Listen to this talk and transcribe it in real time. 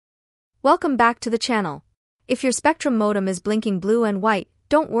Welcome back to the channel. If your Spectrum modem is blinking blue and white,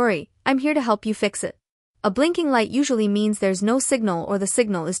 don't worry, I'm here to help you fix it. A blinking light usually means there's no signal or the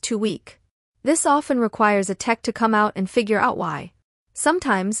signal is too weak. This often requires a tech to come out and figure out why.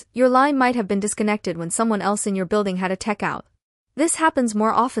 Sometimes, your line might have been disconnected when someone else in your building had a tech out. This happens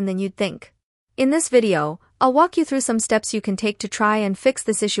more often than you'd think. In this video, I'll walk you through some steps you can take to try and fix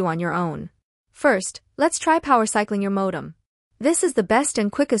this issue on your own. First, let's try power cycling your modem. This is the best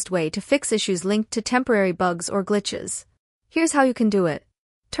and quickest way to fix issues linked to temporary bugs or glitches. Here's how you can do it.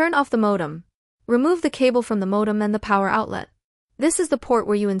 Turn off the modem. Remove the cable from the modem and the power outlet. This is the port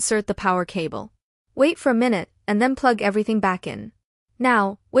where you insert the power cable. Wait for a minute, and then plug everything back in.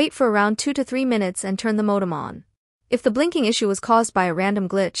 Now, wait for around 2 to 3 minutes and turn the modem on. If the blinking issue was caused by a random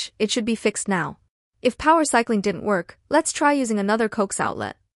glitch, it should be fixed now. If power cycling didn't work, let's try using another coax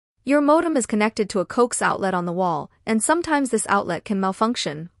outlet. Your modem is connected to a coax outlet on the wall, and sometimes this outlet can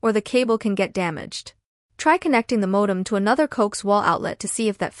malfunction, or the cable can get damaged. Try connecting the modem to another coax wall outlet to see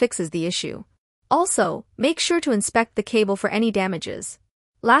if that fixes the issue. Also, make sure to inspect the cable for any damages.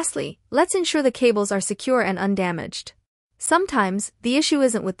 Lastly, let's ensure the cables are secure and undamaged. Sometimes, the issue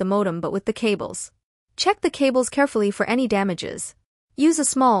isn't with the modem but with the cables. Check the cables carefully for any damages. Use a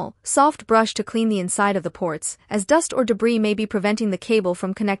small, soft brush to clean the inside of the ports, as dust or debris may be preventing the cable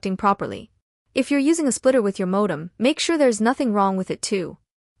from connecting properly. If you're using a splitter with your modem, make sure there's nothing wrong with it too.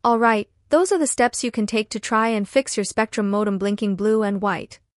 Alright, those are the steps you can take to try and fix your Spectrum modem blinking blue and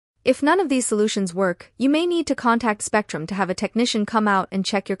white. If none of these solutions work, you may need to contact Spectrum to have a technician come out and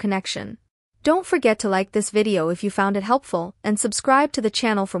check your connection. Don't forget to like this video if you found it helpful, and subscribe to the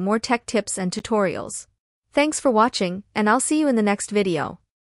channel for more tech tips and tutorials. Thanks for watching, and I'll see you in the next video.